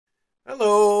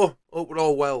Hello, hope we're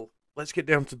all well. Let's get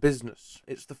down to business.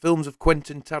 It's the films of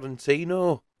Quentin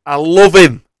Tarantino. I love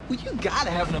him. Well, you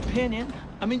gotta have an opinion.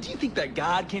 I mean, do you think that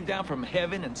God came down from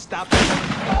heaven and stopped us?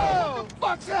 Oh, what the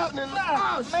fuck's happening?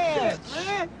 Oh, man, shit,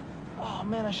 man. Oh,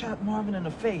 man, I shot Marvin in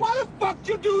the face. Why the fuck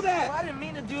you do that? Well, I didn't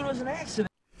mean to do it. It was an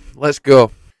accident. Let's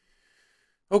go.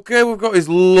 Okay, we've got his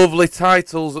lovely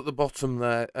titles at the bottom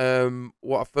there.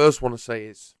 What I first want to say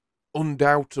is,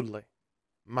 undoubtedly,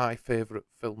 my favourite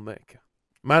filmmaker.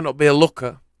 Might not be a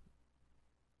looker,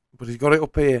 but he's got it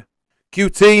up here.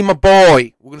 QT, my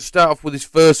boy. We're going to start off with his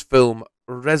first film,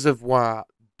 Reservoir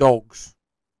Dogs.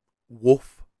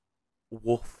 Woof.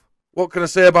 Woof. What can I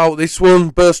say about this one?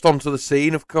 Burst onto the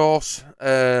scene, of course.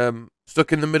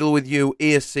 Stuck in the middle with you.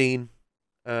 Ear scene.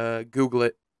 Google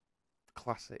it.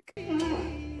 Classic. You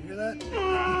hear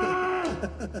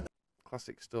that?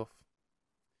 Classic stuff.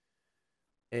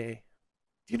 Do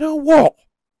you know what?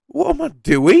 What am I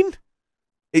doing?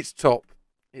 It's top.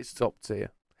 It's top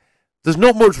tier. There's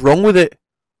not much wrong with it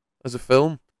as a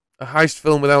film. A heist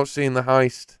film without seeing the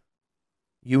heist.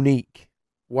 Unique.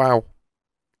 Wow.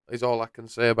 Is all I can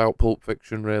say about Pulp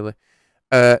Fiction, really.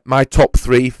 My top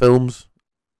 3 films.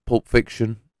 Pulp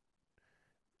Fiction.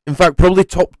 In fact, probably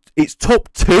it's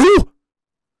top 2.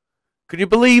 Can you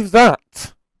believe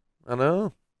that? I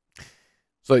know.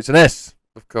 So it's an S,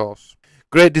 of course.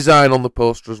 Great design on the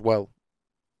poster as well.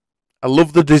 I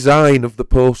love the design of the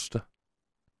poster.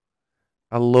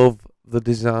 I love the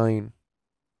design.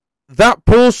 That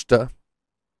poster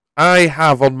I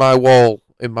have on my wall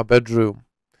in my bedroom.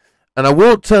 And I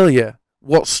won't tell you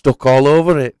what's stuck all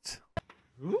over it.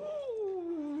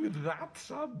 Ooh,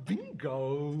 that's a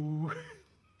bingo.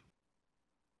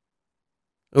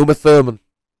 Uma Thurman.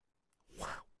 Wow.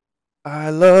 I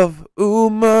love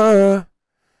Uma.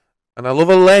 And I love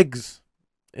her legs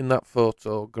in that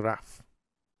photograph.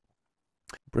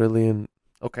 Brilliant.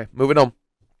 Okay, moving on.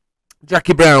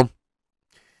 Jackie Brown.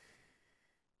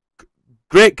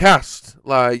 Great cast.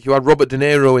 Like, you had Robert De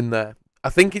Niro in there. I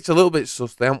think it's a little bit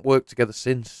sus. They haven't worked together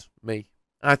since, me.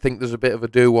 I think there's a bit of a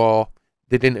do, or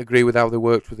they didn't agree with how they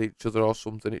worked with each other or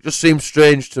something. It just seems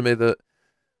strange to me that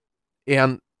he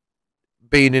hadn't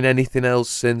been in anything else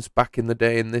since back in the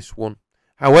day in this one.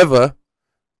 However,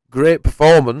 great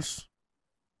performance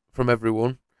from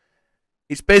everyone.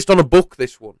 It's based on a book,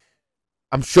 this one.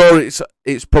 I'm sure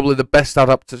it's probably the best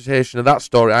adaptation of that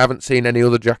story. I haven't seen any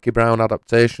other Jackie Brown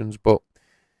adaptations, but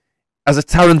as a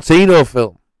Tarantino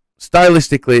film,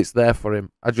 stylistically it's there for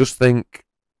him. I just think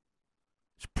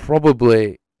it's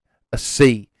probably a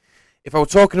C. If I were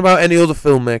talking about any other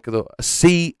filmmaker, though, a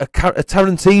C, a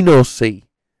Tarantino C,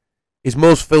 is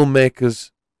most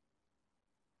filmmakers'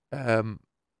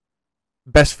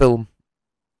 best film.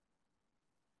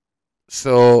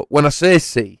 So when I say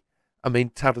C, I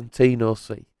mean Tarantino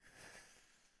C.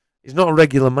 He's not a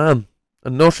regular man,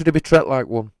 and nor should he be treated like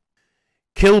one.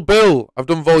 Kill Bill. I've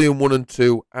done volume 1 and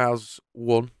 2 as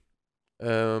one.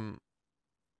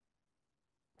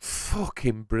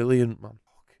 Fucking brilliant, man.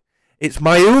 It's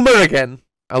my Uma again.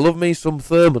 I love me some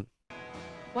Thurman.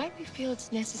 Why do we feel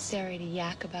it's necessary to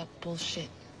yak about bullshit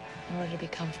in order to be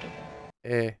comfortable?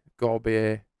 Gotta be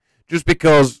A. Just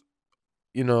because,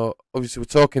 you know, obviously we're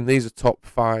talking these are top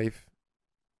 5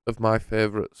 of my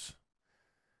favourites.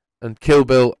 And Kill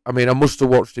Bill, I mean, I must have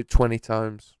watched it 20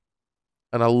 times.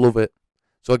 And I love it.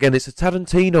 So again, it's a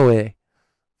Tarantino A.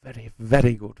 Very,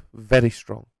 very good. Very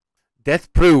strong.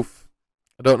 Death Proof.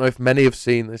 I don't know if many have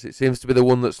seen this. It seems to be the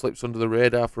one that slips under the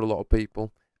radar for a lot of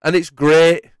people. And it's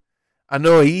great. I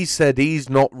know he said he's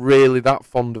not really that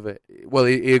fond of it. Well,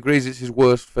 he agrees it's his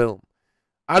worst film.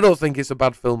 I don't think it's a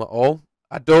bad film at all.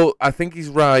 I think he's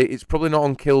right. It's probably not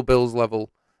on Kill Bill's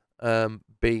level.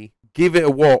 B. Give it a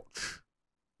watch,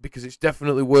 because it's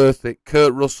definitely worth it.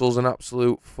 Kurt Russell's an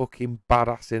absolute fucking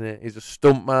badass in it. He's a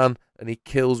stuntman and he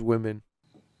kills women.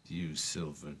 You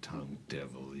silver-tongued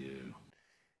devil, you.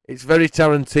 It's very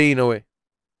Tarantino-y.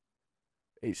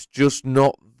 It's just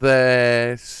not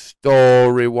there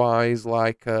story-wise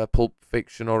like a Pulp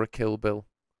Fiction or a Kill Bill.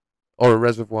 Or a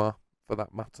Reservoir, for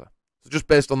that matter. So just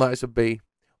based on that, it's a B.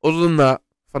 Other than that,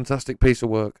 fantastic piece of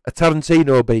work. A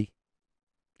Tarantino B.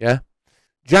 Yeah?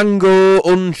 Django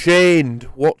Unchained.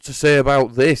 What to say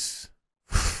about this?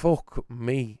 Fuck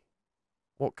me.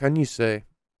 What can you say?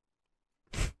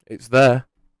 It's there.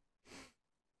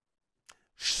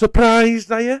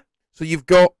 Surprised, are you? So you've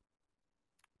got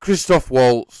Christoph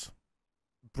Waltz.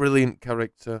 Brilliant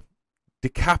character.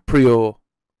 DiCaprio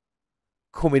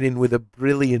coming in with a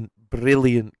brilliant,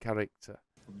 brilliant character.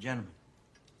 Gentlemen,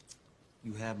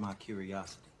 you have my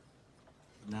curiosity.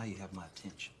 Now you have my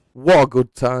attention. What a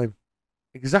good time.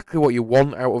 Exactly what you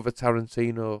want out of a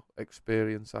Tarantino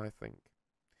experience, I think.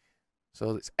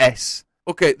 So it's S.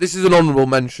 Okay, this is an honourable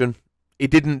mention. He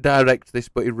didn't direct this,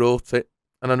 but he wrote it.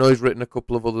 And I know he's written a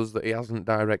couple of others that he hasn't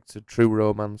directed, True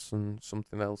Romance and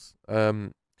something else.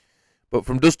 But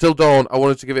From Dusk Till Dawn, I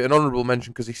wanted to give it an honourable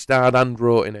mention because he starred and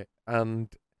wrote in it. And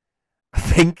I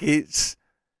think it's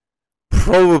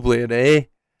probably an A.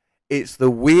 It's the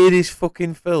weirdest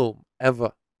fucking film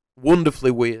ever.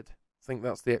 Wonderfully weird. I think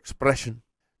that's the expression.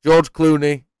 George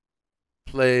Clooney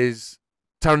plays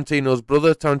Tarantino's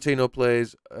brother. Tarantino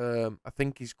plays, I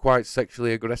think he's quite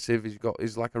sexually aggressive.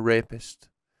 He's like a rapist.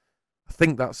 I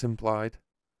think that's implied.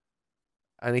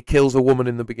 And he kills a woman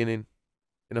in the beginning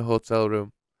in a hotel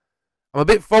room. I'm a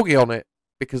bit foggy on it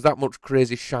because that much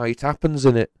crazy shite happens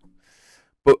in it.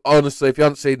 But honestly, if you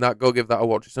haven't seen that, go give that a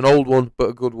watch. It's an old one, but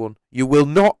a good one. You will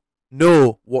not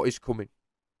know what is coming.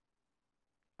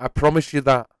 I promise you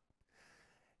that.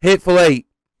 Hateful Eight.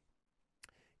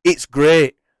 It's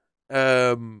great.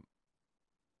 It's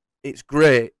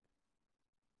great.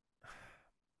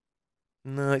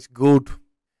 No, it's good.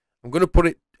 I'm going to put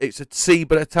it, it's a C,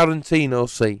 but a Tarantino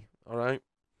C. Alright?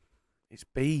 It's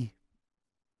B.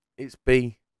 It's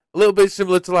B. A little bit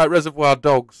similar to like Reservoir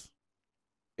Dogs,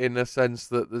 in a sense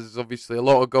that there's obviously a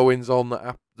lot of goings on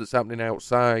that's happening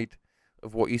outside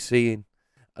of what you're seeing.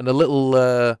 And a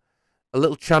little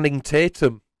Channing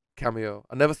Tatum cameo.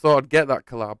 I never thought I'd get that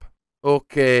collab.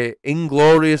 Okay,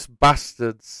 Inglourious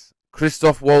Bastards.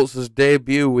 Christoph Waltz's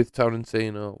debut with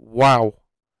Tarantino. Wow.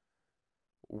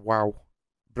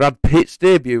 Brad Pitt's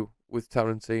debut with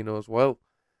Tarantino as well.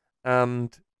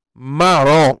 And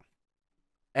Maron.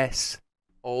 S.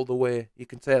 All the way. You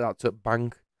can take that to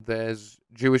bank. There's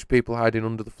Jewish people hiding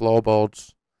under the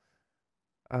floorboards.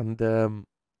 And,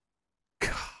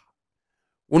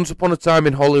 Once Upon a Time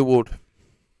in Hollywood.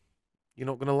 You're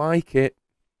not going to like it.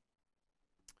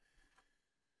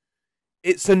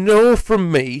 It's a no from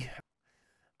me.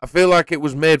 I feel like it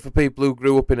was made for people who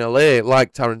grew up in LA,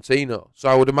 like Tarantino. So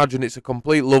I would imagine it's a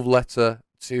complete love letter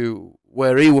to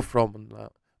where he was from and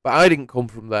that. But I didn't come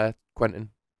from there, Quentin.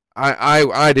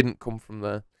 I didn't come from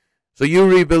there. So you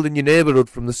rebuilding your neighbourhood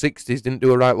from the 60s didn't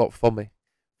do a right lot for me.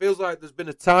 Feels like there's been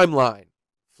a timeline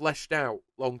fleshed out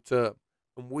long term.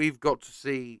 And we've got to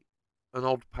see an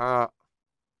odd part,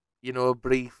 a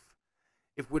brief.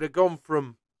 If we'd have gone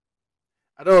from,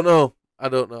 I don't know.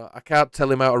 I can't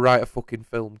tell him how to write a fucking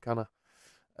film, can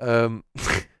I?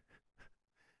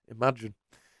 Imagine.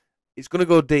 It's going to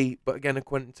go D, but again, a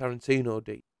Quentin Tarantino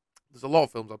D. There's a lot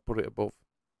of films I'd put it above.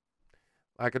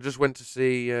 Like, I just went to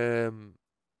see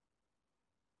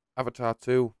Avatar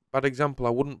 2. Bad example,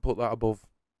 I wouldn't put that above,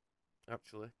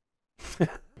 actually.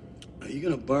 Are you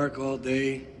going to bark all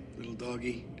day, little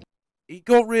doggy? He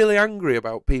got really angry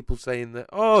about people saying that,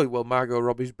 oh, well, Margot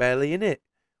Robbie's barely in it.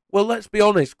 Well, let's be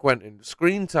honest, Quentin,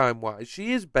 screen time-wise,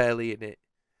 she is barely in it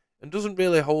and doesn't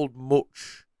really hold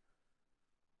much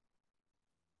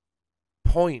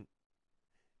point.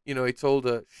 He told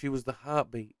her she was the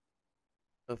heartbeat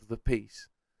of the piece.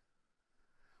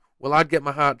 Well, I'd get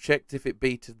my heart checked if it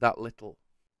beated that little.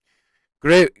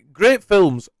 Great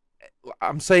films.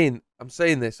 I'm saying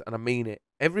this and I mean it.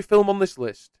 Every film on this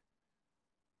list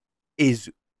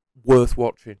is worth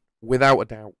watching, without a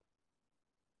doubt.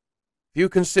 If you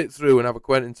can sit through and have a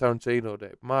Quentin Tarantino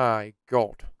day, my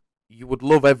God, you would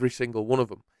love every single one of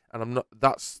them. And I'm not.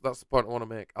 That's the point I want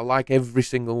to make. I like every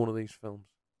single one of these films.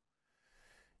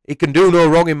 It can do no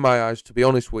wrong in my eyes, to be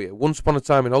honest with you. Once Upon a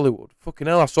Time in Hollywood, fucking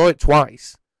hell, I saw it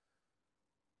twice.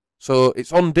 So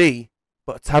it's on D,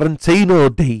 but a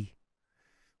Tarantino D,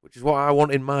 which is what I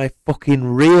want in my fucking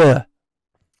rear.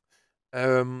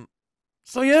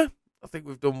 So yeah, I think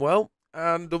we've done well.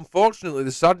 And unfortunately,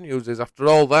 the sad news is, after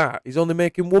all that, he's only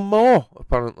making one more,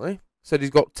 apparently. Said he's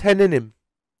got 10 in him.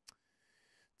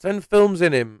 10 films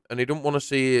in him, and he don't want to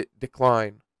see it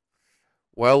decline.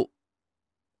 Well,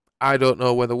 I don't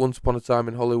know whether Once Upon a Time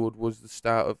in Hollywood was the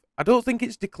start of... I don't think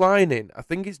it's declining. I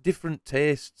think it's different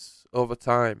tastes over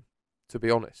time, to be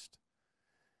honest.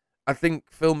 I think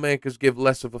filmmakers give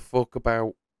less of a fuck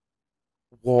about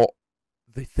what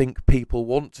they think people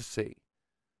want to see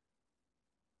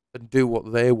and do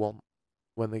what they want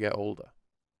when they get older.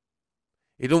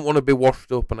 You don't want to be washed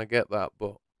up, and I get that,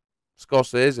 but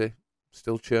Scorsese,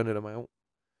 still churning them out.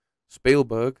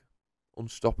 Spielberg,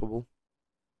 unstoppable.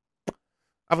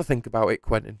 Have a think about it,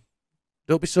 Quentin.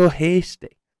 Don't be so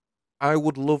hasty. I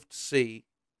would love to see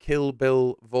Kill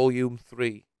Bill Volume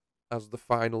 3 as the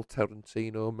final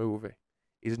Tarantino movie.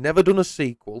 He's never done a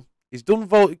sequel. He's done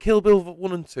Kill Bill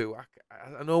 1 and 2.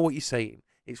 I know what you're saying.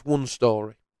 It's one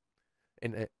story,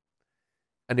 isn't it?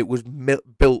 And it was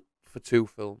built for 2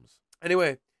 films.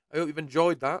 Anyway, I hope you've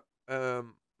enjoyed that.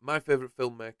 My favourite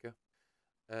filmmaker.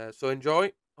 So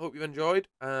enjoy. Hope you've enjoyed.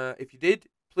 If you did,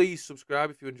 please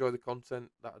subscribe if you enjoy the content.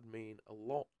 That would mean a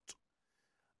lot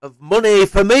of money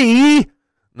for me.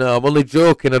 No, I'm only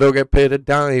joking. I don't get paid a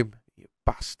dime. You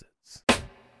bastard.